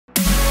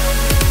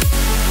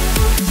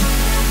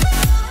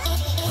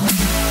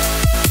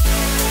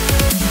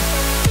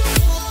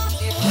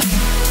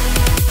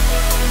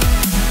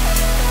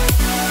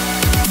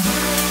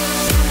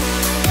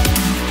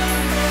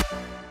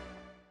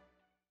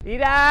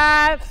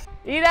İrem!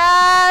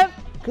 İrem!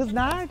 Kız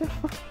nerede?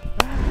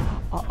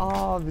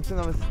 Bütün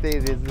ama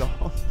siteye rezil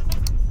oldu.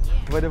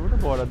 Böyle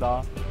burada bu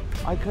arada.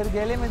 Ay karı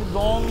gelemedi,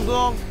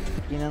 dondum.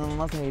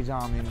 İnanılmaz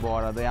heyecanlıyım bu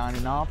arada.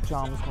 Yani ne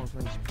yapacağımız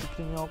konusunda hiçbir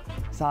fikrim yok.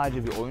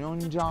 Sadece bir oyun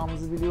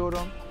oynayacağımızı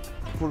biliyorum.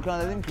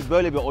 Furkan'a dedim ki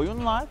böyle bir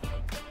oyun var.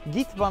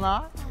 Git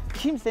bana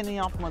kimsenin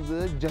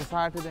yapmadığı,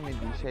 cesaret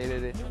edemediği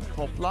şeyleri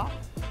topla.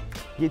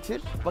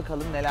 Getir,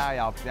 bakalım neler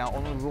yaptı. Yani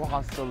onun ruh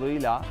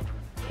hastalığıyla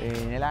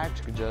neler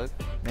çıkacak,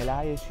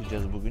 neler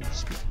yaşayacağız bugün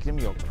hiçbir fikrim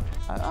yok.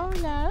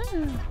 Öyle.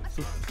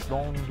 Sus,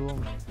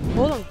 dondum.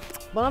 Oğlum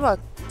bana bak.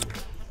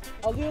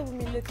 Alıyor bu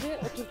milleti,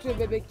 oturtuyor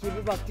bebek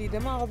gibi. Bak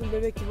Didem'i aldım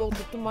bebek gibi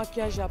oturttum,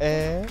 makyaj yaptım.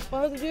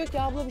 Bana da diyor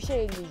ki abla bir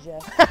şey elleyeceğim.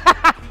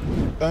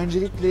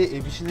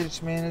 Öncelikle bir şeyler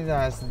içmeye ne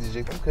dersin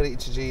diyecektim. Karı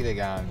içeceğiyle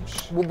gelmiş.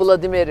 Bu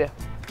Vladimir'i.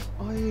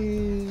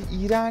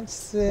 Ay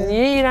iğrençsin.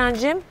 Niye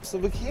iğrencim?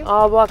 Su bakayım.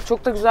 Bak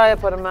çok da güzel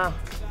yaparım ha.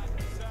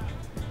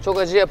 Çok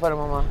acı yaparım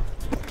ama.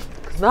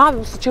 Kız ne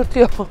yapayım,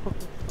 sıçırtıyor.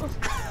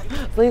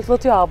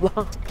 Zayıflatıyor abla.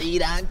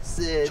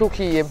 İğrençsin. Çok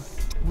iyiyim.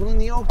 Bunu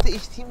New York'ta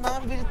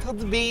içtiğimden beri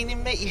tadı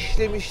beynime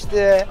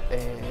işlemişti.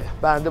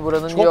 Ben de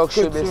buranın Çok New York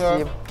kötü.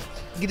 şubesiyim.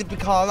 Gidip bir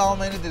kahve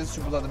almaya ne deriz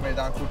şu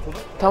Vladimir'den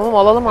kurtulup? Tamam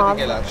alalım Hadi abi.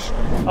 gel aşkım.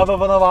 Ama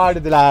bana var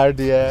dediler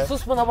diye.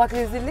 Sus buna bak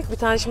rezillik. Bir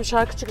tane şimdi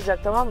şarkı çıkacak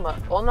tamam mı?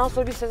 Ondan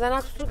sonra bir Sezen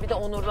Aksu bir de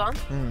Onur'dan.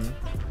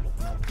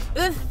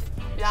 Üf!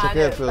 Şaka Yani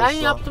yapıyorsun. ben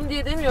yaptım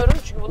diye demiyorum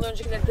çünkü bunu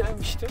öncekileri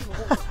dememiştim.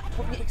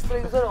 Bu bir ekstra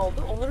güzel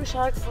oldu. Onur'un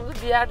şarkısında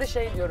bir yerde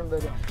şey diyorum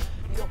böyle.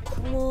 Yok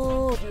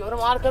mu diyorum,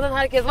 arkadan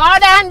herkes var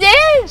dendi.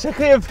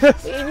 Şaka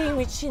yapıyorsun. Benim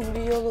için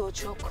bir yolu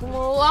çok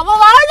mu ama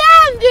var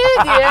dendi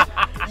diye.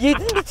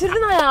 Yedin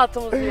bitirdin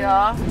hayatımızı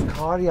ya.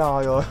 Kar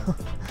yağıyor.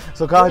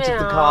 Sokağa ne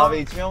çıktı ya? kahve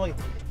içmiyor ama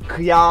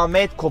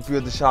kıyamet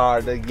kopuyor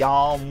dışarıda.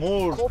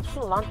 Yağmur.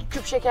 Kopsun lan,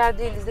 küp şeker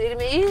değiliz de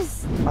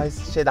erimeyiz. Ay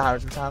şey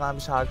dermişim, senden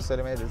bir şarkı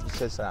söylemeye deriz, bir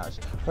şey söylermiş.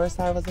 First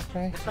I was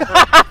afraid.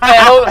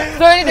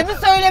 Söyledim mi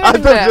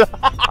söylemedim Ay, mi?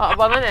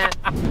 Bana ne?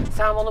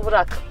 Sen onu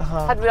bırak.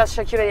 Hadi biraz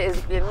Shakira'yı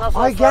ezikleyelim. Nasıl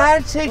Ay olsa,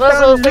 gerçekten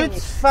nasıl olsa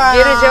lütfen.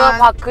 geri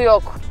cevap hakkı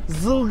yok.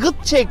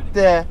 Zılgıt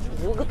çekti.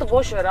 Zılgıtı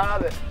boş ver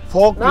abi.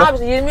 Folklor. Ne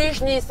yapıyorsun?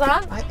 23 Nisan.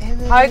 Ay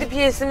evet. Haydi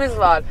piyesimiz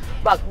var.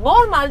 Bak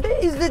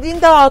normalde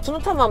izlediğinde hatunu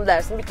tamam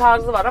dersin, bir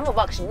tarzı var ama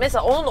bak şimdi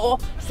mesela onun o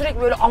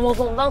sürekli böyle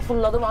Amazon'dan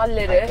fırladım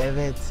halleri. Ay,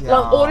 evet ya.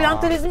 Lan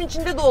oryantalizmin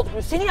içinde doğduk.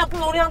 Senin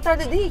yaptığın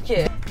oryantalde değil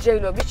ki.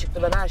 J-Lo bir çıktı,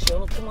 ben her şeyi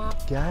unuttum ha.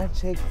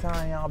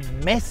 Gerçekten ya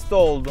mest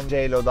oldum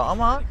J-Lo'da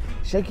ama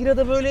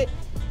Shakira'da böyle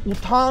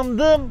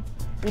utandım.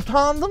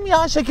 Utandım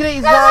ya Shakira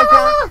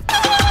izlerken.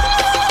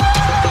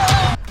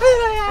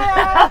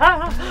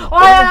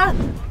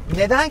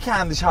 Neden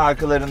kendi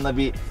şarkılarında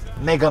bir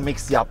mega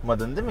mix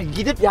yapmadın değil mi?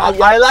 Gidip Ya I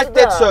like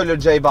da. that söylüyor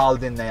J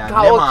Balvin'le yani.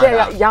 Ha ne okey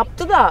mana?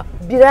 yaptı da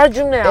birer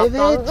cümle yaptı, Evet,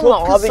 anladın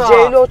çok mı? kısa. Abi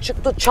J-Lo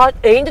çıktı,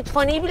 Ain't It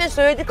Funny'yi bile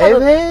söyledi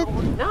kadın. Evet.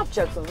 Ne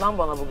yapacaksınız lan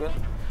bana bugün?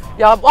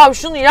 Ya abi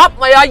şunu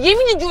yapma ya,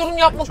 yemin ediyorum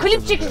yapma.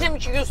 Klip çekeceğim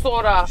 2 gün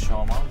sonra. Bir şey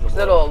olmaz.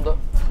 Güzel oldu.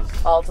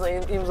 Altına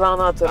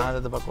imzanı atarım.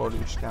 Bende de bak orada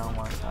üçgen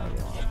var ya.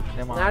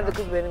 Ne mana? Nerede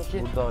kız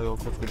benimki? Burada yok,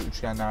 koskoca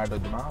üçgen nerede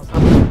ödemez?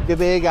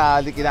 Bebeğe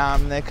geldik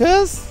İrem'le.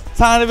 Kız,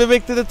 sen de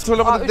bebekte de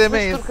trollamadık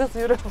demeyiz. Üç kız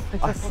yürü.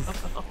 Ay,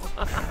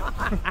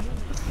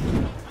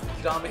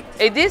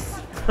 Edis?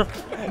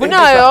 Bu ne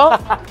ayol?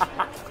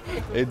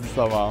 Edis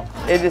ama.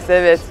 Edis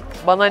evet.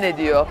 Bana ne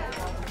diyor?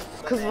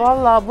 Kız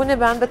vallahi bu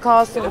ne, bende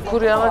kalsın bu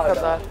kuruyana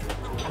kadar.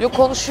 Yok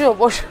konuşuyor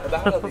boş.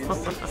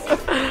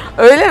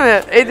 Öyle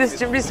mi?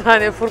 Edis'cim bir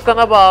saniye,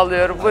 Furkan'a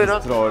bağlıyorum. Buyurun.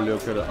 Troll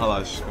yukarı. Al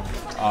aşkım.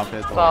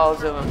 Afiyet olsun. Sağ ol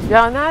canım.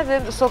 Ya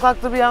nerede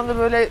sokakta bir anda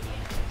böyle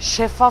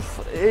şeffaf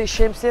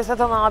şemsiye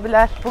satan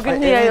abiler? Bugün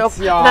Ay, niye evet yok?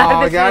 Ya,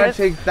 Neredesiniz?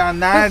 gerçekten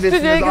neredesiniz?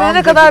 Stüdyoya girene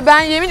amcacığım? kadar ben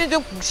yemin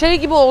ediyorum şey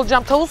gibi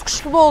olacağım, tavus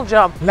kuş gibi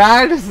olacağım.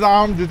 Neredesin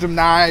amcacığım,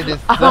 neredesin?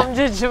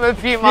 Amcacığım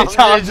öpeyim Geç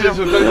amcacığım.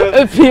 amcacığım.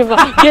 Öpeyim.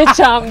 Geç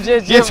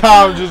amcacığım. Geç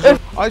amcacığım.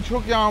 Ay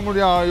çok yağmur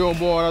yağıyor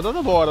bu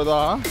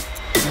arada.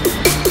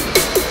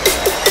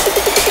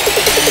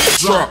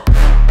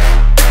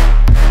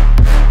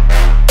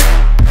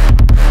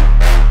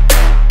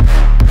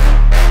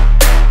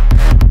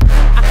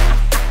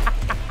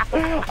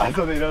 Ay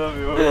sana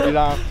inanamıyorum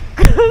İrem.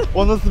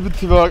 O nasıl bir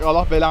twerk,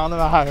 Allah belanı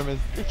vermesin.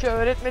 İki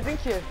öğretmedin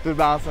ki. Dur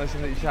ben sana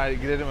şimdi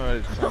içeri girerim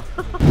öğreteceğim.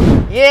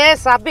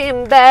 Yes, I've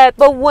been bad,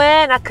 but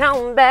when I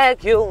come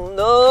back, you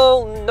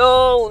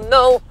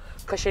know.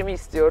 Kaşemi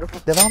istiyorum.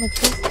 Devam et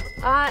kız.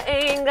 I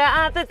ain't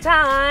got the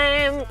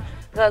time,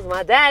 cause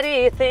my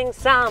daddy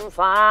thinks I'm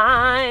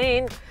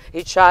fine.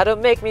 He tried to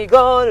make me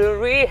go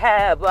to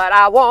rehab, but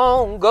I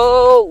won't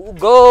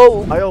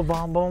go. Ayol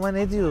bambama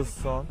ne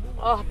diyorsun?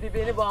 Ah bir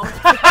beni bam.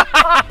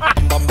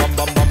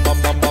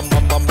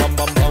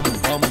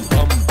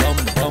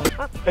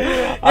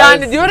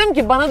 Yani diyorum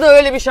ki bana da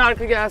öyle bir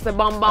şarkı gelse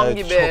Bam Bam Evet,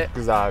 gibi. çok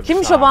güzel bir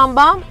Kimmiş şarkı. o Bam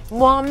Bam?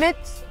 Muhammed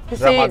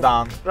Hüseyin.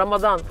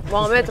 Ramadan.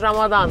 Muhammed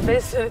Ramadan.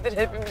 5 senedir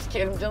hepimiz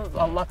Kerimcanız,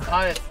 Allah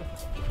kahretsin.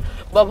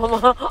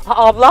 Babama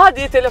abla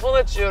diye telefon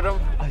açıyorum.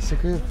 Ay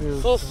şaka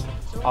yapıyorsun. Sus.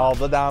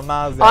 Abla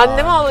denmez ya.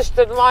 Anneme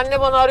alıştırdım. Anne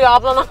bana arıyor.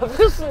 Abla ne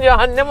yapıyorsun diyor.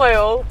 Annem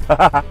ayol.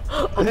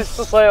 Hadi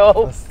sus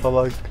ayol.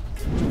 Salak.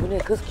 Bu ne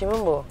kız,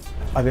 kimin bu?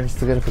 Ay benim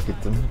sigara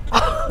paketim.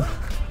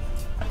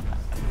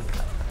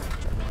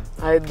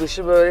 Hayır,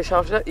 dışı böyle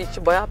şapşal,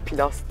 içi bayağı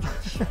plastik.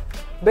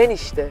 Ben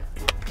işte.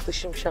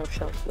 Dışım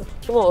şapşallı.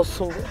 Kim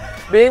olsun bu?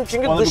 Benim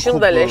çünkü Bana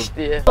dışım da leş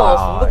diye. Kim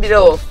olsun bu? Biri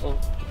olsun.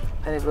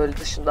 Hani böyle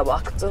dışında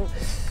baktın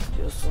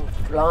diyorsun,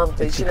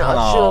 ranta içine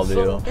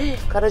açıyorsun.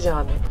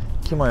 Karacaahmet.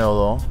 Kim ayol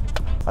o?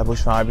 Ay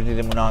boş ver,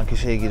 biriyle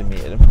münakaşaya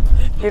girmeyelim.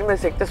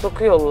 Girmesek de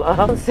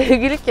sokuyorlar.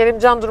 Sevgili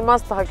Kerimcan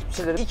Durmaz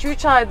takipçileri.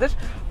 2-3 aydır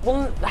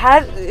bunun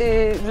her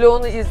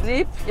vlogunu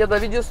izleyip ya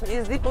da videosunu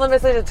izleyip buna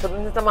mesaj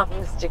atıyordum. Ne zaman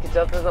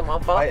çekeceğiz, ne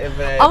zaman falan. Ay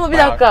evet. Ama bir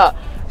dakika.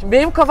 Şimdi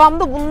benim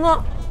kafamda bununla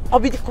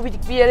abidik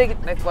gubidik bir yere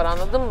gitmek var,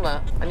 anladın mı?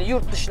 Hani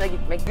yurt dışına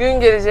gitmek. Gün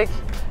gelecek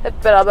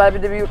hep beraber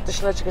bir de bir yurt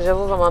dışına çıkacağız,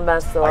 o zaman ben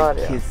size var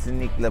ya.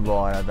 Kesinlikle bu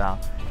arada.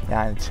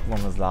 Yani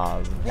çıkmamız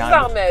lazım. Bir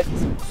zahmet.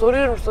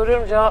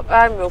 Soruyorum cevap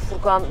vermiyor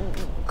Furkan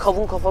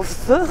kavun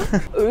kafalısı.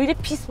 Öyle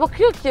pis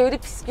bakıyor ki, öyle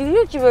pis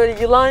gülüyor ki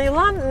böyle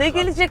yılan ne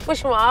gelecek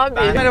başıma abi.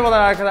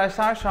 Merhabalar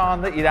arkadaşlar, şu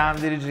anda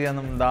İrem Derici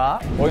yanımda.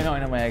 Oyun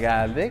oynamaya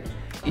geldik.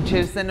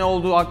 İçerisinde ne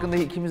olduğu hakkında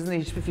ikimizin de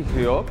hiçbir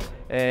fikri yok.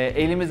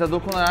 Elimize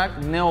dokunarak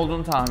ne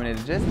olduğunu tahmin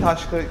edeceğiz.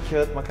 Taş,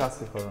 kağıt,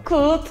 makas yapalım.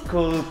 Kağıt.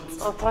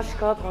 Taş,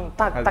 kağıt,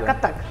 tak.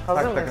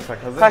 Hazır mı?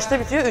 Hazır. Kaçta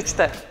bitiyor?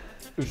 3'te.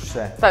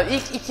 3'te. Tabii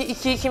ilk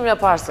 2'yi kim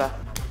yaparsa.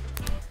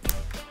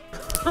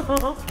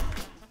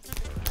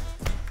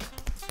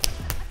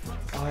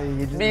 Ay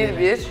 7.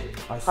 1-1.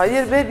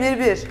 Hayır be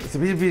 1-1.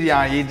 1-1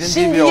 yani 7.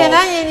 Şimdi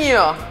yenen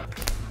yeniyor.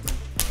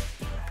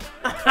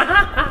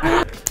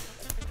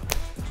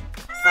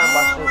 Sen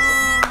başlıyorsun.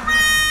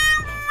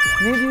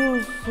 Ne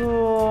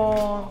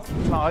diyorsun?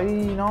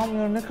 Ay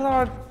inanmıyorum, ne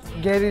kadar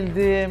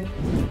gerildim.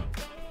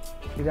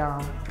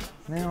 İrem,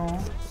 ne o?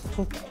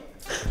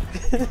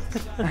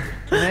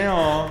 Ne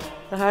o?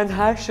 Yani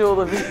her şey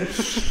olabilir.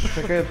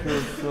 Şaka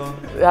yapıyorsun.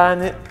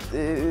 Yani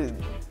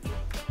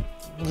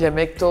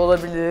yemek de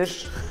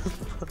olabilir.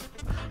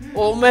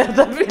 Olmaya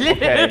da bilir.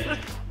 Okay.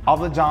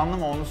 Abla canlı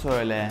mı, onu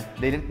söyle.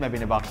 Delirtme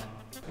beni bak.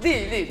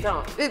 Değil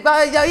tamam.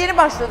 Ya yeni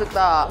başladık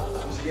daha.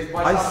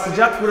 Ay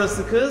sıcak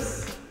burası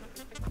kız.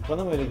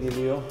 Bana mı öyle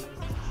geliyor?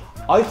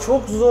 Ay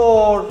çok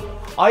zor.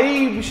 Ay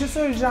bir şey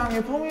söyleyeceğim,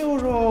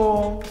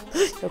 yapamıyorum.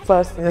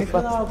 Yaparsın. Ne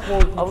kadar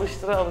korkunç.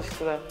 Alıştıra.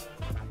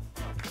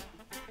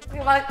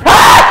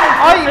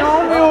 Ay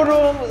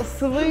inanmıyorum,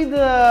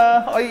 sıvıydı.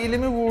 Ay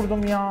elimi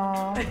vurdum ya.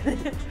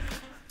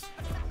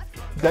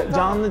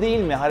 Canlı değil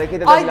mi? Hareket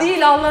edebilen... Ay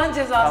değil, Allah'ın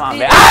cezası Tamam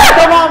değil. be.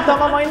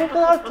 Tamam, ay ne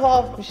kadar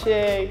tuhaf bir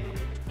şey.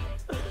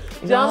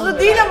 Canlı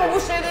değil ama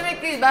bu şey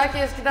demek değil. Belki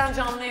eskiden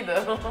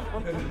canlıydı.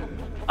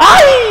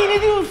 Ay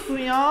ne diyorsun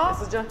ya?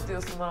 Sıcak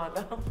diyorsun hala.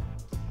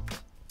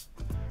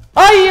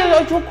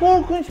 Ay çok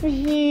korkunç bir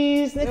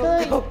his. Ne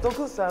kadar... Yok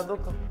dokun sen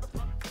dokun.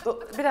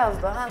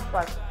 Biraz daha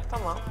bak,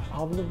 tamam.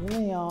 Abla bu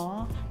ne ya?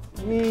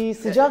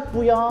 Sıcak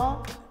bu ya.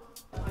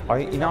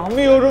 Ay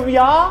inanmıyorum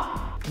ya.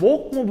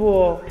 Bok mu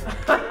bu?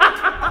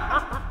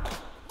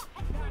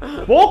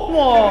 Bok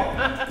mu?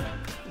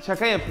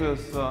 Şaka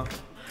yapıyorsun.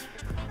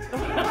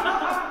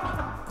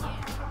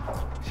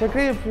 Şaka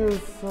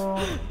yapıyorsun.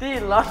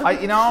 Değil lan.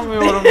 Ay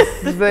inanmıyorum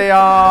size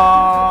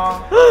ya.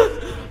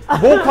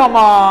 Bok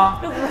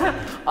ama.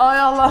 Ay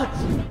Allah.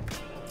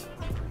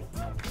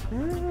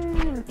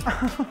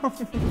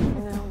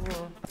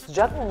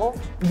 Sıcak mı bu?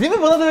 Değil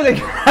mi? Bana da öyle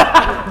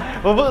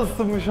Baba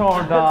ısınmış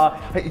orada.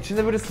 Ha,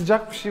 içinde böyle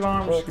sıcak bir şey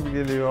varmış gibi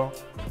geliyor.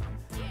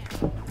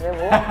 Ne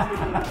bu?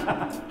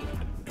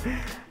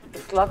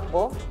 Islak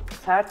bu.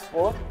 Sert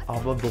bu.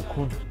 Abla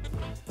dokun.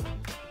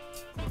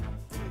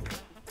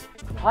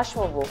 Taş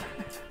mı bu?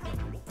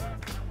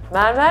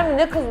 Mermer mi?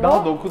 Ne kız bu?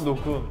 Daha dokun.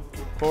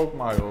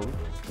 Korkma ayol.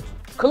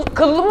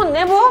 Kıllı mı?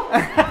 Ne bu?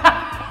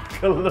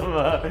 Kıllı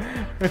mı?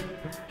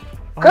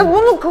 Kız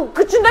bunun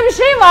kıçında bir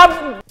şey var.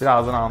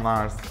 Birazdan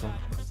anlarsın.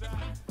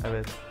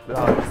 Evet,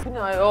 biraz. Bu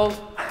ne ayol?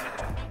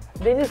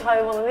 Deniz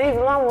hayvanı neydi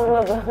lan bunun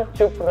adı?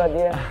 Çupra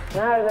diye.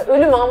 Nerede?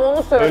 Ölü mü ama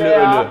onu söyle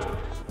ya.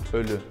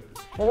 Ölü.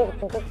 Nereye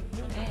gittin kız?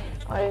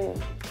 Ay,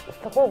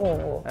 ıstakoz mu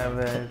bu?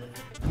 Evet.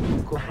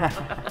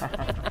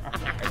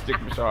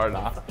 Çıkmış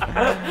orada.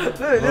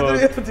 Böyle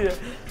duruyor diye.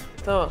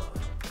 Tamam.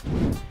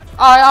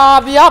 Ay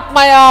abi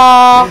yapma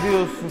ya. Ne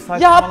diyorsun,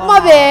 saçmalama.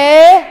 Yapma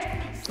be.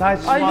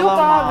 Saçmalama. Ay yok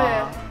abi.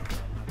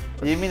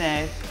 Yemin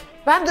et.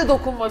 Ben de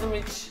dokunmadım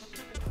hiç.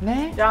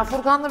 Ne? Ya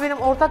Furkan'la benim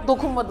ortak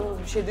dokunmadığımız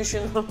bir şey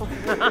düşündüm.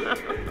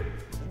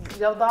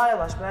 Ya daha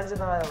yavaş, bence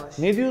daha yavaş.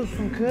 Ne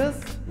diyorsun kız?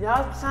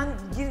 Ya sen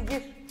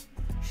gir.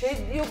 Şey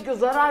yok,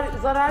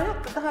 zarar yok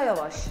da daha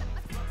yavaş.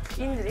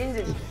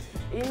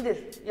 İndir.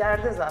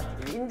 Yerde zaten.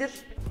 İndir.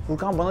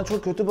 Furkan bana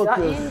çok kötü Ya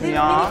bakıyorsun indir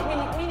ya.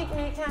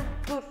 minik. Heh,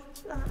 dur.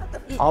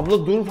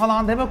 Abla dur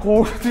falan deme,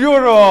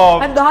 korkutuyorum.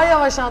 Hani daha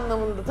yavaş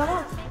anlamında,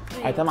 tamam.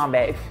 Ay tamam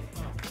be.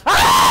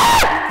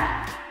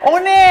 O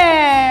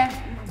ne?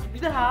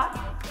 Bir daha.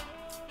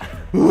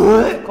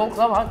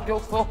 Koklamak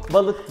yok sok.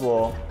 Balık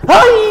bu.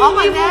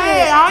 Ama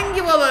ne?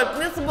 Hangi balık?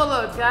 Nasıl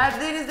balık?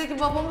 Denizdeki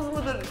babamız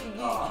mıdır?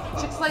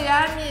 Çıksa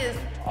yer miyiz?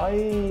 Ay.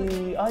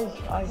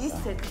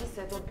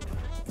 Hisset o.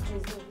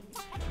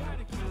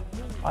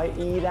 Ay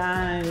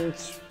iğrenç.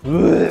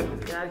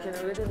 Yerken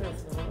öyle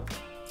demiyorsun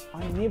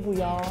bana. Ay ne bu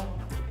ya?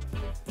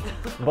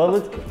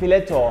 Balık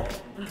fileto.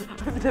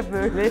 Bir de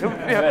böyle yapıyor.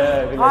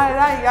 Evet, Hayır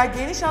hayır ya,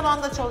 geniş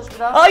alanda çalış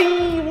biraz. Ay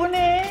bu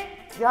ne?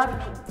 Ya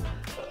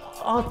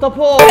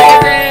Ahtapot.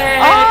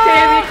 evet,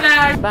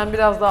 tebrikler. Ben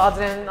biraz daha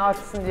adrenalin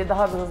artsın diye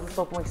daha bir hızlı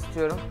sokmak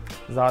istiyorum.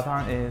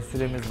 Zaten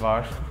süremiz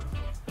var.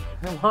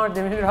 Var,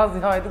 demin biraz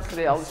yaydık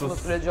süreyi alışma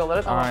Sus. süreci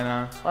olarak ama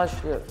Aynen.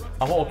 başlıyoruz.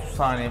 Ama 30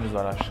 saniyemiz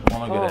var aşkım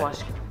ona Tamam göre.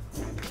 aşkım.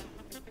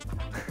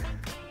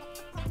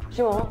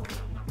 Kim o?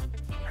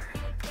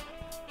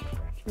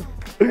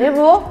 Ne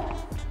bu?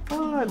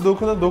 Aa,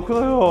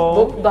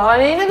 dokunuyor. Daha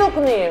neyine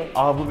dokunayım?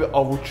 Aa bu bir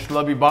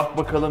avuçla bir bak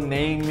bakalım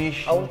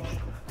neymiş. Avuç.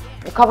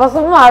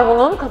 Kafası mı var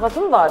bunun?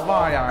 Kafası mı var?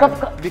 Var yani.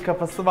 Bir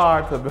kafası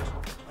var tabi.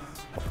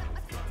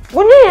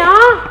 Bu ne ya?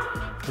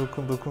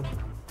 Dokun.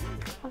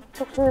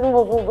 Çok sinirim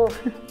bozuldu.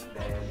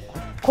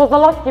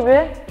 Kozalak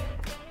gibi.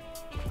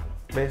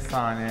 5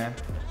 saniye.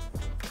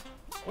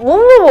 Mum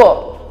mu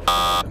bu?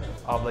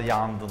 Abla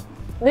yandın.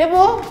 Ne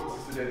bu?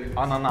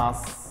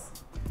 Ananas.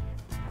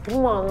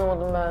 Bunu mu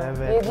anlamadım ben?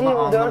 Evet, bunu 7-24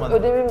 anlamadım.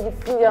 ödevim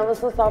gitsin diye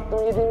anasını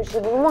sattım yediğim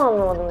işte, bunu mu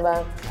anlamadım ben?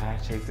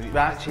 Gerçekten.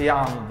 Ben şeyi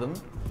anladım.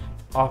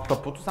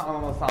 Ahtapotu sen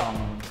ananası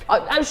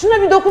anlamadın. Yani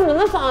şuna bir dokundun,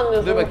 nasıl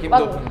anlıyorsun? Dur bakayım, Bak,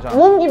 dokunacağım.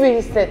 mum gibi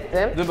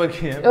hissettim. Dur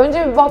bakayım.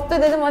 Önce bir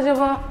battı dedim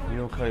acaba.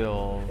 Yok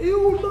ayol.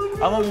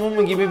 Ama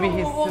mum gibi bir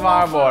hissi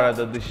var bu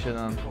arada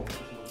dışının.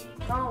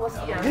 Tamam, basit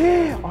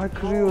yani. Ay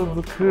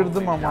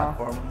kırdım ama.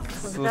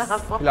 Sus.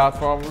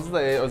 Platformumuzu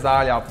da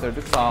özel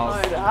yaptırdık sağ olsun.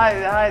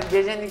 Hayır,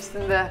 gecenin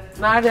ikisinde.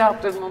 Nerede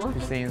yaptırdın onu?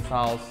 Hüseyin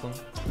sağ olsun.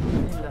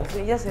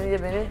 Ya seni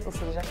ya beni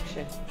ısıracak bir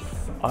şey.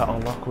 Ay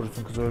Allah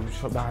korusun kız öyle bir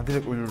şey. Ben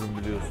direkt ölürüm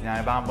biliyorsun. Yani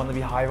ben bana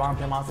bir hayvan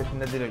temas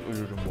ettiğinde direkt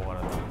ölürüm bu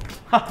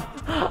arada.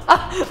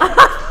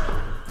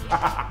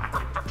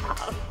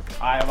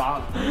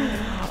 Hayvan.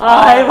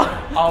 Hayvan.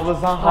 Abla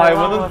sen Hayvan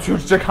hayvanın var.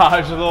 Türkçe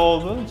karşılığı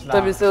olduğun için.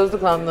 Tabii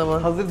sözlük anlamı.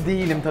 Hazır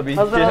değilim tabii ki.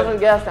 Hazır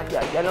gel sen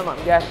gel anam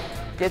gel.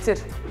 Getir.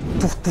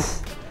 Tuf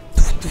tuf.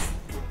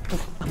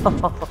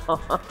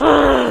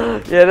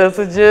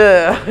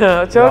 Yaratıcı.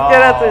 Çok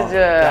yaratıcı.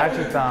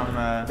 Gerçekten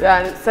mi?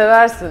 Yani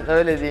seversin,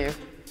 öyle diyeyim.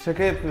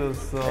 Şaka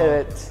yapıyorsun.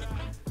 Evet.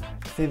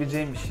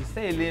 Seveceğim bir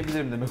şeyse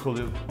elleyebilirim demek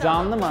oluyor.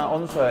 Canlı mı?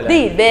 Onu söyle.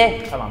 Değil be.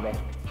 Tamam be.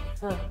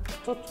 Ha,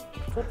 tut.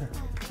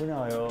 Bu ne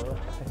ayol?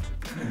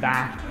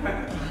 Ben.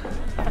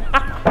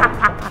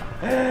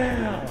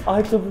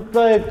 Ay topuklu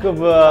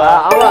ayakkabı.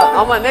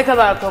 Ama ne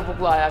kadar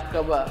topuklu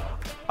ayakkabı.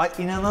 Ay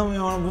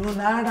inanamıyorum. Bunu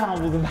nereden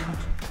buldun?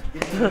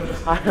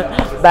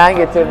 Ben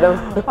getirdim.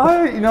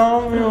 Ay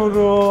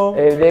inanamıyorum.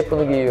 Evde hep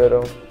bunu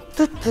giyiyorum.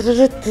 Tut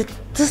tırırıt tıt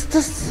tıs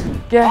tıs.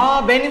 Gel.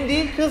 Aa benim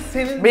değil kız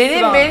senin. Benim,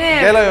 sıran. benim.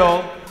 Gel ayol.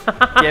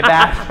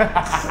 Geber.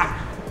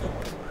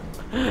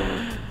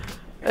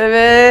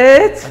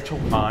 Evet. Ay,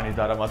 çok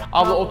manidar ama.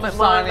 Abla 30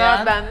 Manidar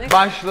saniye benlik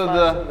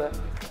başladı.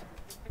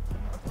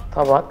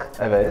 Tabak.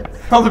 Evet.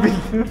 Onu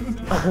bildim.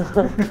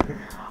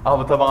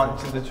 Abla tabağın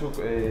içinde çok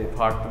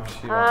farklı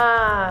bir şey var.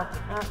 Ha.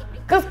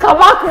 Kız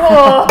kabak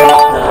mı?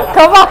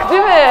 Kabak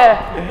değil mi?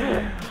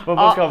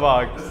 Baba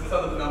kabak.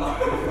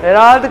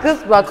 Herhalde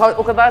kız. Bak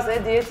o kadar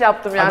sene diyet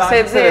yaptım yani, Ben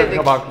sebze severim yedik.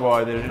 kabak bu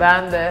arada.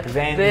 Ben de.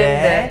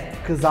 Rende,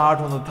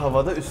 kızart onu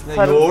tavada, üstüne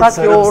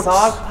Sarımsak, yoğurt,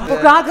 sarımsak.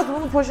 Bu kanka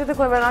bunu poşete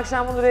koy, ben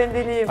akşam bunu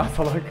rendeleyeyim. Ah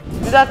salak.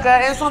 Bir dakika,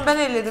 en son ben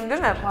elledim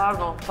değil mi?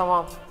 Pardon,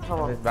 tamam.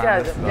 Evet, ben de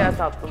Geldim, sıra. gel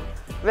tatlım.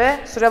 Ve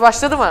süre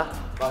başladı mı?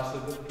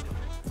 Başladı.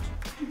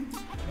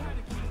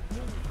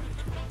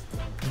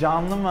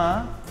 Canlı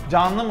mı?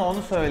 Canlı mı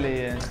onu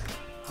söyleyin.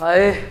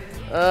 Hayır.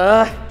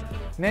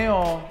 Ne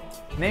o?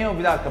 Ne o?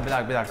 Bir dakika.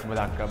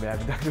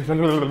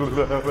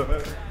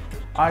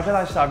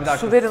 Arkadaşlar bir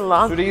dakika. Su verin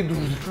lan. Süreyi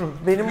durdurun.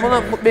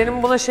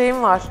 Benim buna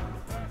şeyim var.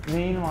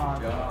 Neyin var?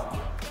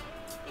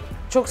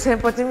 Çok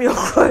sempatim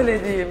yok,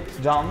 öyle diyeyim.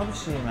 Canlı bir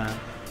şey mi?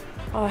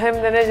 Hem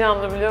de ne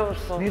canlı biliyor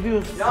musun? Ne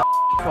diyorsun?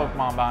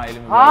 Sokmam ben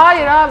elimi.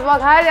 Hayır abi,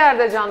 bak her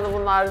yerde canlı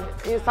bunlar.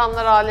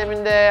 İnsanlar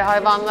aleminde,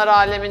 hayvanlar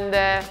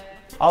aleminde.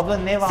 Abla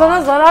ne var?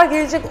 Sana zarar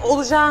gelecek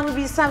olacağını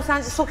bilsem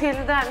sence sok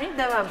elini der miyim?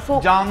 Demem.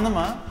 Sok. Canlı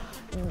mı?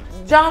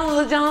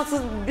 Canlı,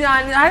 cansız,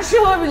 yani her şey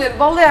olabilir.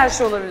 Vallahi her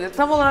şey olabilir.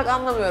 Tam olarak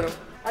anlamıyorum.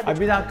 Hadi. Ay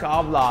bir dakika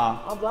abla.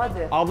 Abla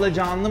hadi. Abla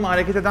canlı mı?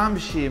 Hareket eden bir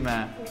şey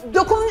mi?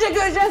 Dokununca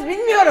göreceğiz,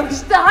 bilmiyorum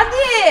işte,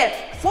 hadi.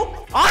 Sok.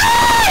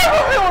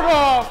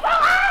 Yapamıyorum.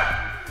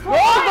 Ne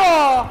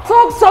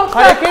oldu? Sok.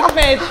 Hareket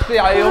mi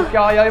etti? Ay yok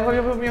ya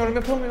yapamıyorum.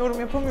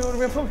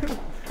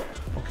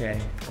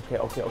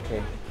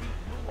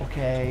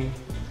 Okey.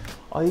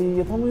 Ay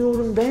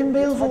yapamıyorum,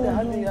 bembeyaz oldum.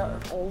 Hadi ya,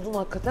 oldun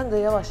hakikaten de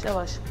yavaş.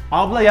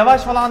 Abla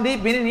yavaş falan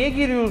deyip beni niye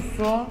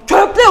giriyorsun?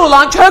 Kökle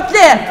ulan,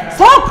 kökle.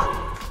 Sok.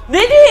 Ne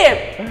diyeyim?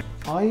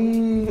 Ay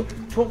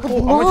çok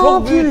Ne ama çok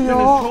yapıyor büyüttünüz, ya?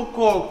 çok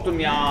korktum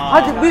ya.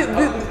 Hadi büyük.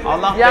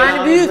 Allah yani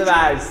belanızı büyük.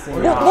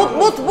 versin ya.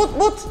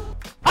 But.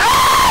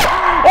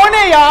 O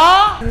ne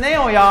ya? Ne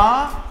o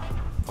ya?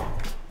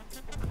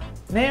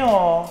 Ne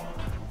o?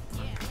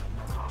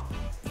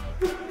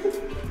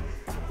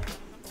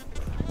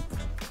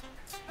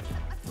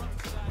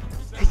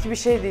 Peki bir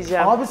şey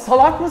diyeceğim. Abi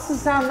salak mısın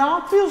sen? Ne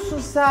yapıyorsun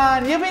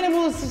sen? Ya beni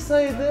bu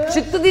ısırsaydı?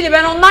 Çıktı dili,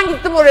 ben ondan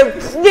gittim oraya.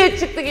 Pıs diye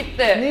çıktı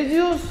gitti. Ne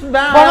diyorsun?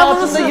 Ben Bana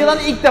hayatımda bunu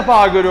yılanı ilk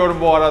defa görüyorum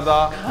bu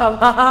arada.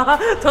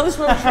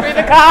 Tanışmamış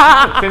mıydık?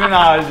 Senin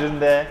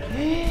haricinde.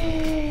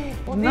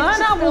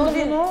 Nereden buldun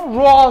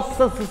bunu? Ruh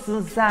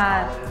hastasısın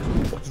sen.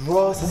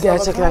 Ruh hastası.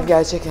 Gerçekten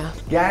gerçekten.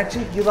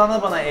 Gerçek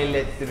yılanı bana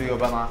ellettiriyor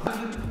bana.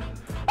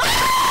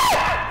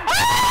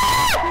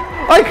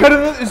 Ay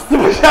karının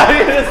üstü başı her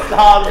yere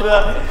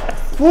sardı.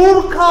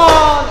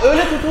 Furkan!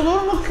 Öyle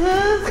tutulur mu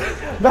kız?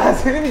 Ben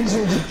seni mi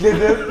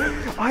cimcikledim?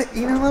 Ay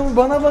inanamıyorum,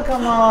 bana bak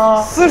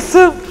ama.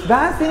 Sırsın.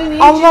 Ben seni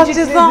niye Allah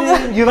cimcikledim? cezanı.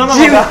 Yılan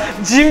ama da.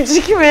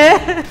 Cimcik mi?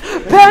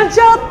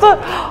 Pençe attı.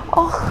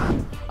 Ah.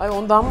 Ay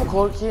ondan mı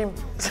korkayım?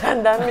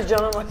 Senden mi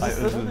canım acısın?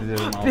 Ay özür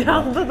dilerim abla. Bir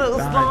anda da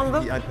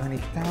ıslandım. Ben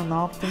panikten ne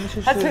yaptığımı Ha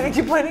şaşırdım.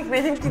 seninki panik,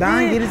 benimki Ben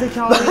değil.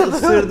 gerizekalıyı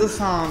ısırdı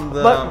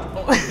sandım. Bak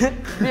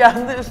bir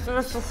anda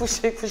üstüme su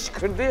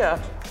fışkırdı ya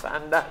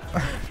senden.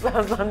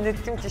 Ben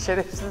zannettim ki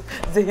şerefsiz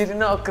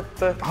zehirini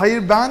akıttı.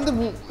 Hayır ben de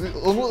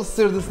onu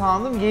ısırdı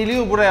sandım.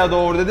 Geliyor buraya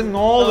doğru dedim. Ne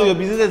oluyor?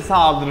 Bizi de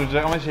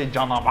saldıracak ama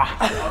canavar.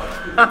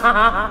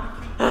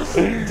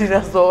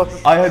 Dinozor.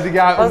 Ay hadi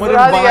gel. Hazır, Umarım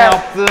hadi bana gel.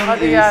 yaptığın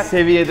Hadi gel.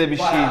 seviyede bir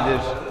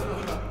şeydir.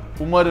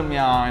 Umarım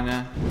yani.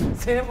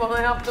 Senin bana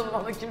yaptığını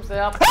bana kimse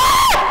yapmadı.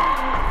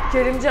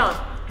 Kerimcan.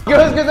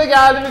 Göz göze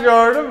geldiğimi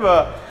gördün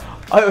mü?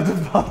 Ay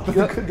ödüm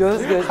patladı.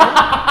 Göz göze.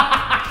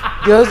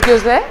 Göz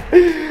göze.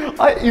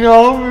 Ay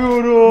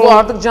inanmıyorum. Bu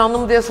artık canlı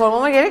mı diye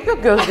sormama gerek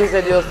yok göz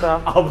göze diyorsa.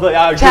 Abla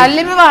ya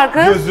Kelli mi var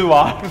kız? gözü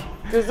var.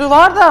 Gözü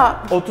var da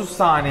 30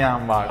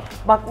 saniyen var.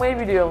 bakmayı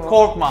biliyor mu?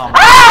 Korkma ama.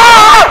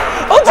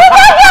 O çok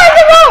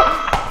geldi bu!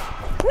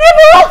 Ne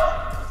bu?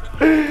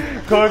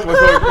 Korkma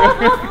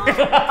korkma.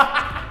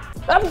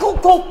 Ben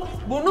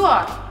burnu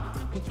var.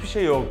 Hiçbir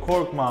şey yok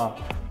korkma.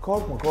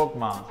 Korkma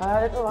korkma.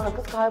 Hayalet mi var?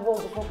 Kız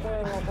kayboldu.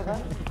 Sokmayayım ortada.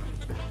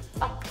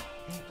 Ah,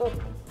 dur.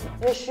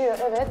 Yaşıyor,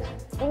 evet.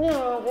 Bu ne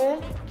abi?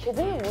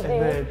 Kedi mi bu?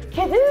 Değil. Evet.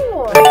 Kedi mi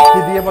bu?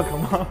 Kediye bak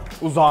ama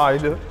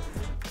uzaylı.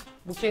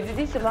 Bu kedi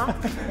değil ki lan.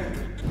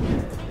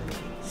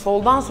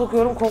 Soldan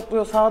sokuyorum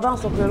kokluyor, sağdan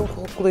sokuyorum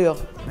kokluyor.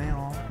 Ne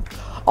o?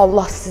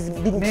 Allah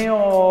siz bin... Ne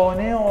o?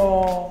 Ne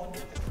o?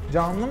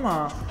 Canlı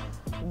mı?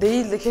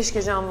 Değil de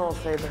keşke canlı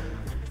olsaydı.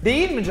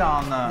 Değil mi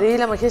canlı?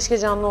 Değil ama keşke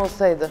canlı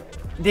olsaydı.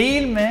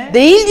 Değil mi?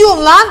 Değil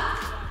diyorum lan!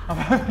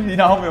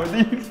 İnanmıyorum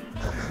değil.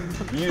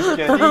 100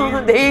 kere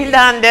değil. Değil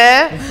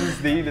dendi.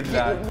 Siz değil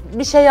dediler.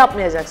 Bir şey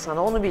yapmayacak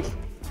sana, onu bil.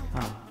 Ha,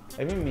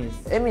 emin miyiz?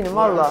 Eminim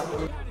valla.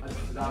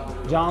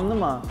 Canlı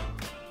mı?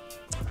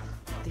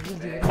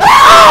 Değil diyorum.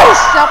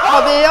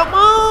 Yapma be yapma!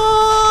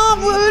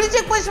 Bu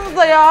ölecek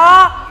başımıza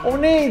ya!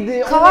 O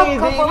neydi? O Kalk neydi?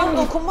 kafana Elim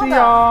dokunma gitti da.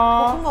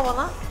 ya. Dokunma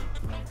bana.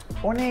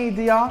 O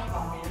neydi ya?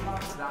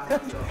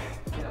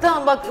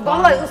 Tamam bak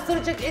vallahi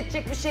ısıracak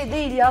edecek bir şey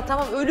değil ya,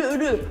 tamam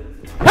ölü.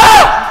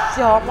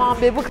 Ya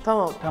aman be bık.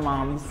 Tamam.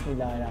 Tamam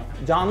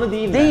bismillahirrahmanirrahim. Canlı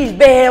değil mi? Değil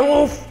be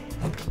of!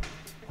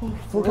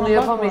 Furkan, Bunu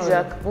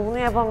yapamayacak. Bu bunu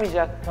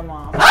yapamayacak.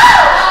 Tamam.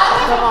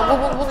 Tamam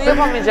bunu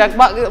yapamayacak.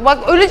 Bak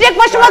ölecek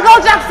başıma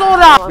kalacak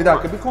sonra. Bir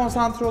dakika bir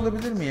konsantre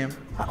olabilir miyim?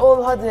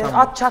 Ol hadi Tamam.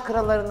 at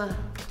çakralarını.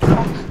 Bak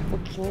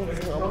bu kimin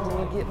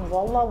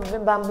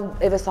vallahi ben bu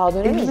eve sağ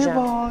dönemeyeceğim.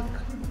 bak.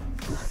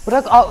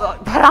 Bırak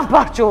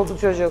paramparça oldu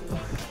çocuk.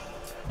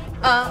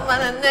 Aman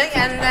ne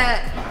gelme.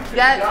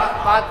 Gel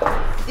bak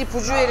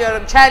ipucu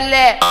veriyorum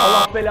kelle.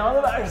 Allah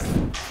belanı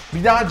versin.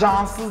 Bir daha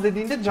cansız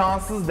dediğinde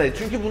cansız de.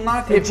 Çünkü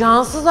bunlar tepki...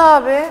 Cansız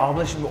abi.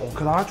 Abla şimdi o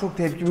kadar çok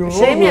tepki veriyor.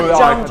 Şey mi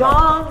yapacağım?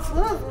 Cansız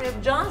mı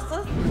yapacağım?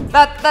 Cansız.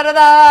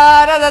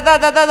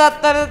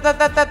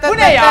 Bu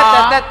ne ya?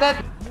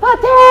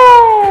 Pate!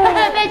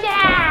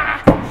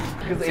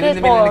 Kız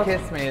elini belini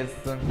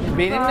kesmeyesin.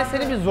 Benimle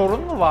senin bir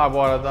zorun mu var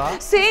bu arada?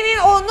 Senin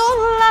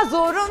onunla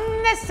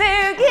zorun ne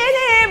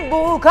sevgilim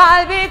bu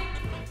kalbi.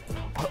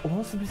 Ay o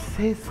nasıl bir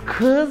ses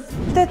kız?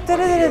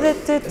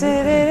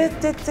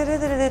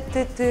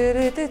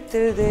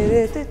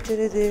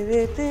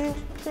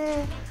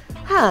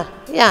 Ha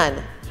yani.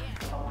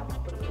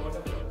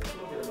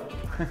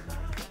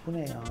 Bu ne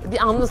ya?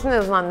 Bir anlasın en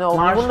azından ne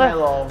olduğunu.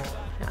 Marshmallow.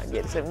 Ya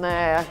gerisi ne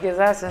ya?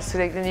 Gezersin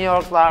sürekli New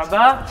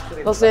York'larda,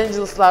 Los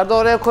Angeles'larda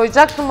oraya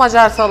koyacaktım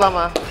Macar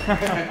salamı.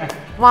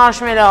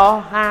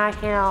 Marshmallow.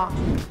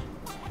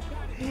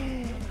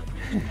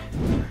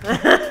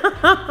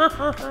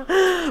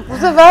 Bu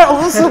sefer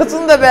onun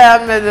suratını da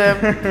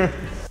beğenmedim.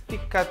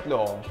 Dikkatli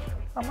ol.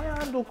 Ama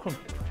yani dokun.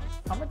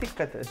 Ama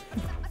dikkat et.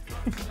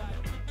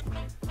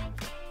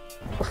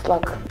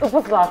 Islak.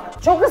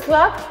 Islak. Çok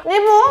ıslak. Ne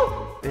bu?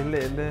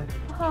 Elle.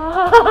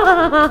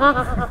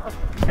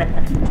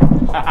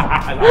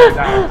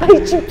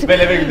 İçim Ben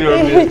eve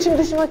gidiyorum diye. İçim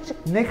dışıma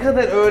çık. Ne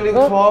kadar öyle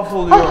tuhaf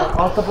oluyor.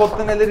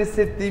 Ahtapotta neler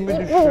hissettiğimi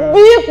düşün.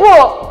 Büyük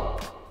bu.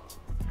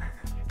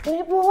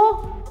 Ne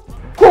bu?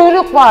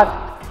 Kuyruk var.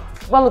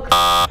 Balık.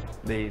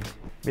 Değil.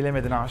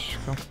 Bilemedin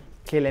aşkım.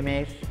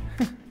 Kelemir.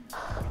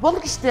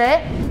 Balık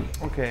işte.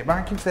 Okey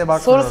ben kimseye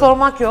bakmıyorum. Soru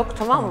sormak yok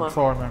tamam mı?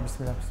 Sormuyorum.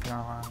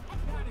 Bismillahirrahmanirrahim.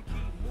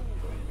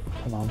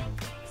 Tamam.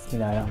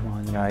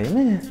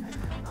 Bismillahirrahmanirrahim.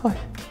 Ay.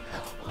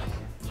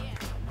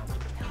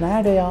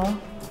 Nerede ya?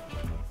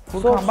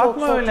 Furkan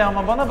bakma öyle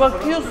ama bana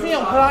bakıyorsun ya,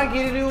 o kadar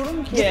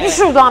geriliyorum ki. Git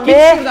şuradan be.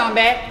 Git şuradan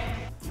be.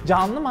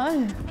 Canlı mı?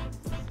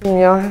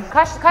 Bilmiyorum.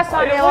 Kaç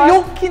saniye var?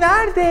 Yok ki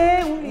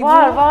nerede?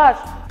 Var.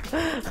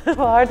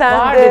 Var dendi.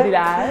 Var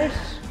dediler.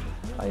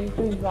 Ay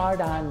var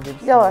dendi.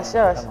 Yavaş.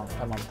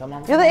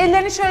 Tamam. Ya da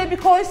ellerini şöyle bir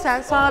koy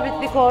sen,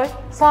 sabit bir koy.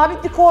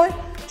 Sabit bir koy.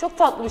 Çok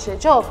tatlı bir şey,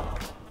 çok.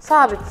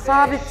 Sabit.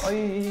 Ay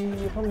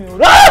yapamıyorum.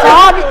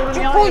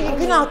 Sabit koy,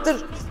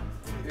 günahtır.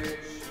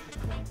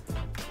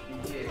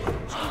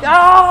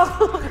 Ya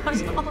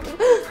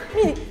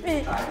minik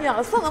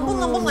ya sana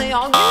bununla ya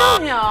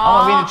günah ya.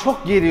 Ama beni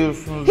çok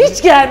geriyorsunuz.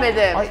 Hiç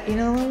gelmedim. Ay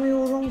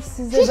inanamıyorum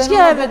size. Hiç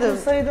gelmedim.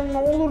 Saydım ne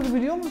olurdu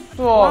biliyor musun?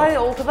 Var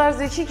ya o kadar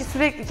zeki ki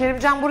sürekli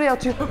Kerimcan buraya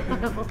atıyor.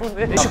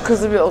 Şu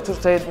kızı bir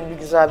oturtaydın, bir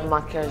güzel bir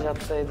makyaj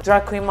yapsaydın.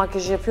 Drag queen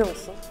makyajı yapıyor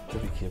musun?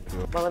 Tabii ki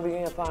yapıyorum. Bana bir gün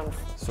yapar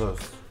mısın? Söz.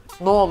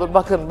 Ne olur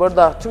bakın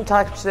burada tüm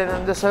takipçilerin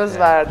önünde söz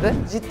verdi.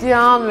 Ciddiye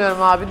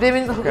almıyorum abi.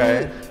 Demin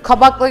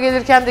kabakla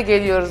gelirken de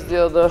geliyoruz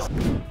diyordu.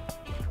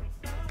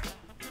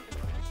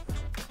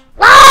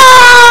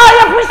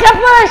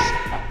 Yapış!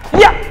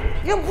 Ya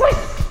yapış!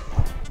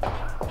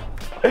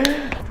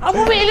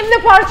 Ama bu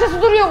elimde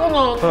parçası duruyor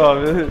bunun.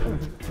 Abi.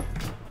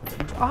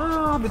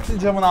 Bütün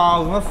camın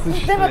ağzına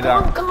sıçtı. Demek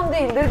kan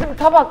değildir değil mi?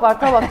 Tabak var,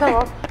 tamam.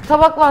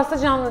 Tabak varsa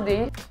canlı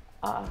değil.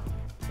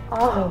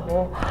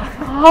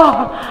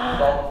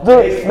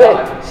 Dur,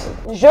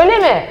 jöle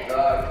mi?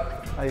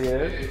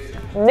 Hayır.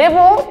 Ne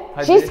bu?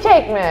 Hadi.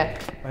 Cheesecake mi?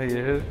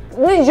 Hayır.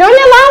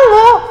 Jöle lan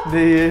bu!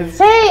 Değil.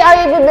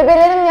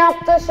 Bebelerin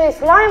yaptığı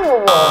slime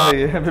mı bu?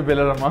 Hayır,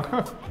 bebeler ama.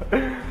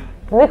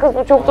 Ne kız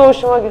bu çok da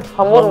hoşuma gitti.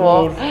 Hamur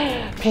mu?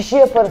 Pişi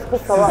yaparız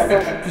kız sabah.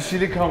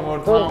 Pişilik hamur,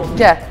 tamam.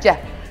 Gel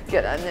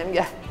annem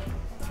gel.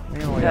 Ne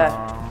o ya?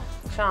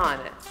 Şahane.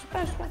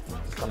 Süper.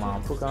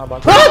 Tamam, Furkan'a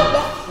bak.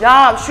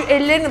 Ya şu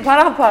ellerini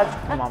paramparça.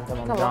 Tamam,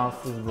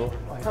 cansız bu.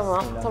 Ay,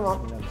 Tamam.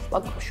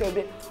 Bak şöyle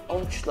bir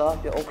avuçla,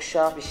 bir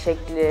okşa, bir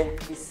şekli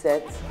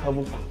hisset.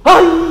 Tavuk.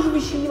 Ay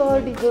bir şey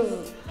var bir kız.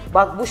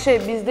 Bak bu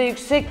bizde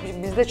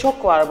yüksek, bizde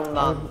çok var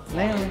bundan.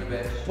 Ne?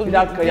 Bu, Bir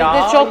dakika ya.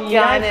 Bizde çok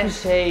yani. Bir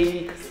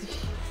şey.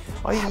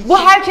 Ay. Bu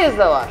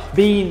herkeste var.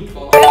 Beyin.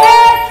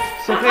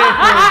 Şaka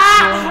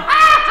yapıyorsun.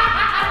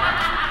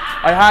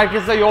 Ay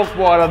herkese yok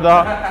bu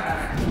arada.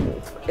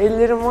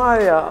 Ellerim var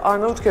ya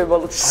Arnavutköy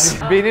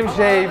balıkçısı. Benim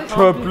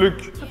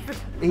çöplük.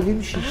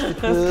 Elim şişti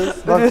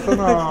kız.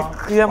 Baksana.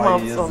 Kıyamam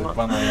Ay, yazık sana.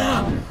 bana ya.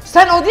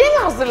 Sen o diye mi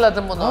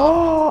hazırladın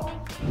bunu?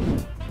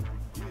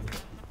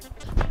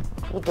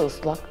 Bu da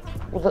ıslak.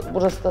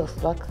 Burası da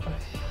ıslak.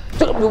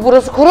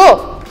 Burası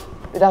kuru.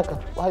 Bir dakika.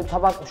 Hayır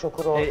tabakmış o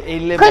kuru.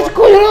 Elle Kız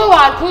kuyruğu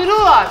var.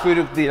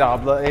 Kuyruk değil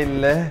abla,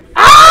 elle.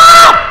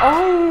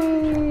 Ay.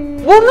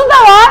 Burnu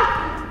da var.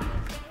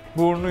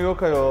 Burnu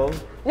yok ayol.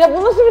 Ya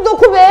bu nasıl bir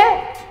doku be?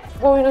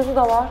 Boynuzu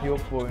da var. Yok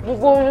boynuz.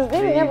 Bu boynuz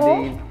değil mi? Ne bu?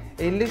 Değil.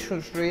 Elle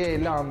şuraya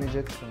elle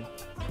anlayacaksın.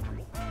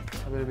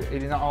 Böyle bir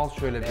eline al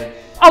şöyle bir.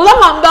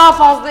 Alamam daha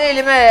fazla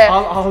elime.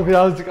 Al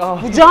birazcık al.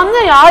 Bu canlı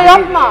ya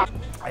yapma.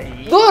 Ay.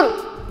 Dur.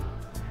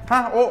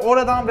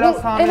 Oradan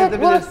biraz tahmin evet,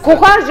 edebilirsin. burası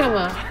kokarca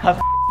mı?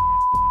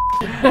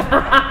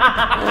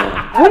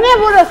 Bu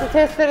ne burası?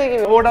 Testere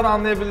gibi. Oradan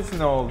anlayabilirsin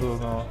ne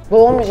olduğunu.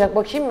 Bu olmayacak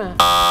bakayım mı?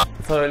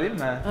 Söyleyeyim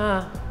mi?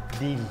 Ha.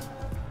 Dil.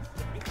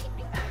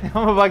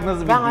 Ama bak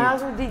nasıl bir Ben dil.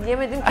 hayatımda dil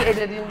yemedim ki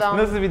ellediğimden.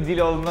 Nasıl bir dil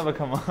olduğuna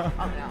bak ama.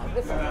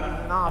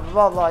 Ne abi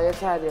vallahi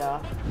yeter ya.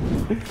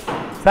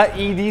 Sen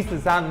iyi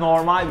değilsin, sen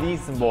normal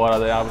değilsin bu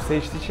arada ya. Bu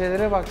seçtiği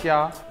şeylere bak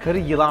ya. Karı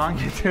yılan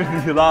getirdi,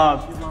 yılan.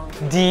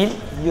 Dil,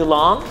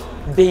 yılan,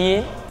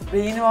 beyin.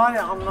 Beyni var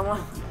ya anlamam.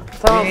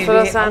 Tamam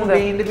sıra sende. Ama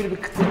beyinde bir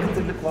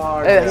kıtırlık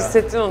vardı. Evet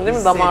hissettin onu değil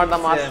mi? Damar.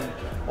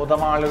 O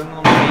damarların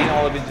onun beyin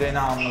olabileceğini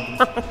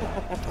anladım.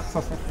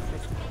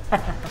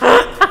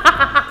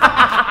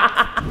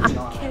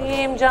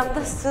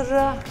 Kerimcan'da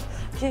sıra,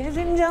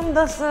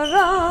 Kerimcan'da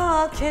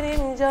sıra,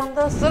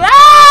 Kerimcan'da sıra.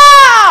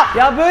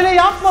 Ya böyle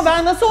yapma,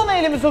 ben nasıl ona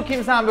elimi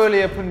sokayım sen böyle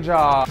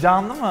yapınca?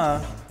 Canlı mı?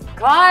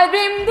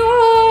 Kalbim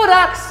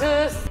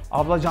duraksız,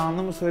 Abla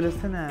canlı mı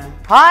söylesene.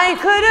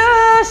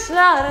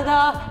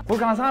 haykırışlarda.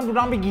 Furkan sen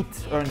buradan bir git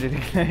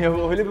öncelikle.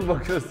 Ya öyle bir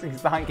bakıyorsun ki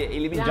sanki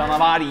elimi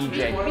canavar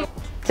yiyecek.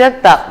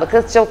 Çok tatlı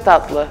kız, çok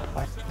tatlı.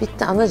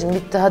 Bitti anacığım,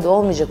 bitti hadi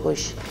olmayacak o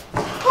iş.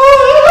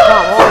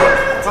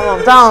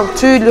 Tamam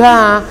tüylü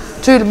ha.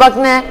 Tüylü bak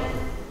ne?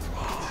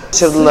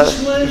 Çırdılar.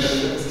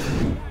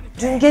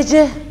 Dün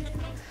gece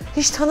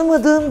hiç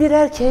tanımadığım bir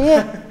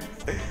erkeğe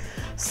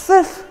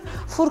sırf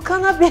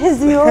Furkan'a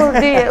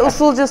benziyor diye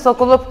usulca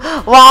sokulup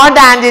var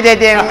dendi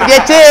dedim.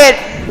 Getir.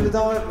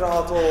 Daha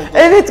rahat oldu.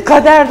 Evet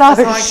kader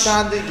Sanki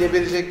sen de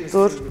geberecek misin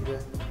Dur. gibi.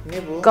 Ne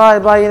bu?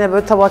 Galiba yine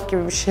böyle tabak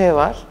gibi bir şey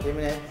var.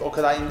 Yemin et o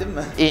kadar indin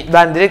mi?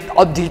 Ben direkt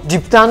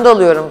dipten de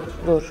alıyorum.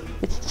 Dur.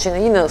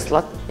 İçine yine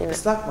ıslak. Yine.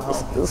 Islak mı?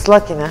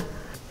 Islak yine.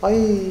 Ay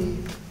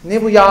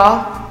ne bu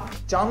ya?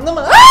 Canlı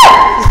mı?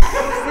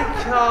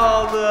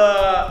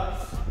 Zekalı.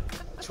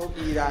 Çok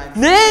iğrenç.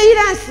 Ne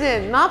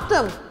iğrençsin? Ne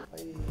yaptım?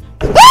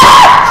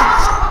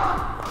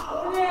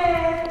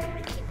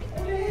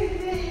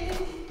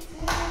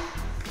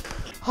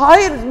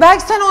 Hayır,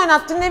 belki sen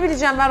oynattın, ne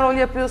bileceğim ben, rol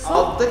yapıyorsun.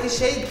 Alttaki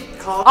şey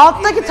kaldı.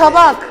 Alttaki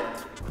tabak.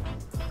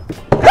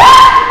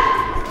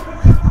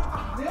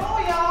 Ne o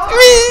ya?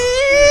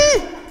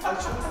 Ay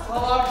çok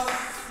salaksın,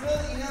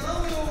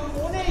 inanamıyorum.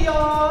 O ne ya?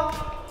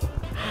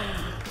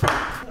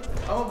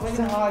 Ama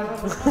benim halime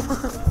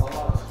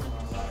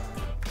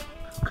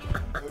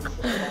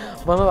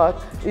Bana bak,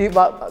 iyi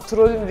bak,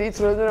 trollüm değil,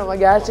 trollüm ama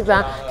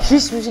gerçekten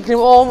hiçbir fikrim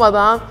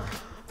olmadan.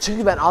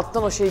 Çünkü ben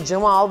alttan o şeyi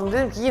cama aldım,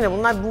 dedim ki yine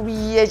bu bir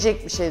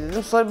yiyecek bir şey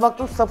dedim. Sonra bir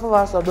baktım sapı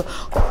var, sonra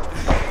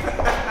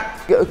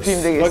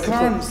öpeyim de geçsin.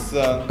 Bakar mısın?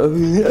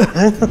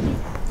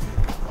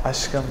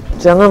 Aşkım.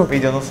 Canım.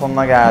 Videonun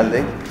sonuna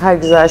geldik. Her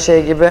güzel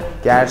şey gibi.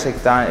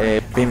 Gerçekten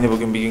benimle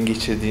bugün bir gün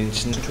geçirdiğin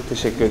için çok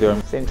teşekkür ediyorum.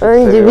 Seni çok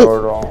Önce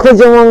seviyorum. bir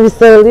kocaman bir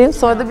sarılayım,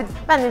 sonra da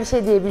ben de bir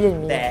şey diyebilir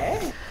miyim? Ne?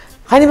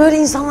 Hani böyle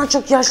insanlar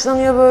çok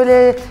yaşlanıyor,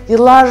 böyle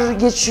yıllar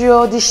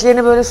geçiyor,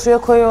 dişlerini böyle suya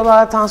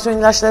koyuyorlar, tansiyon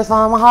ilaçları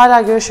falan ama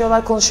hala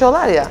görüşüyorlar,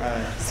 konuşuyorlar ya.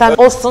 Evet. Sen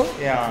olsun.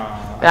 Ya.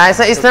 Yani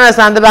sen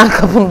istemesen de ben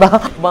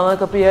kapında. Bana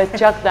kapıyı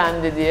açacak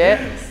dendi diye.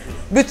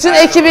 Bütün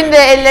ekibin de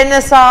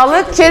ellerine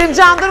sağlık.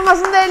 Kerimcan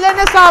Durmaz'ın da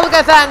ellerine sağlık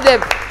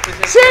efendim.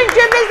 Çünkü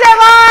bize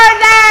var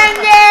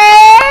dendi.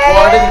 Bu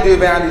arada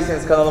videoyu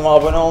beğendiyseniz kanalıma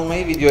abone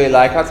olmayı, videoya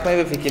like atmayı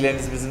ve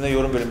fikirlerinizi bizimle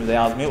yorum bölümünde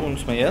yazmayı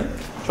unutmayın.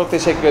 Çok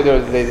teşekkür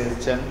ediyoruz izlediğiniz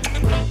için.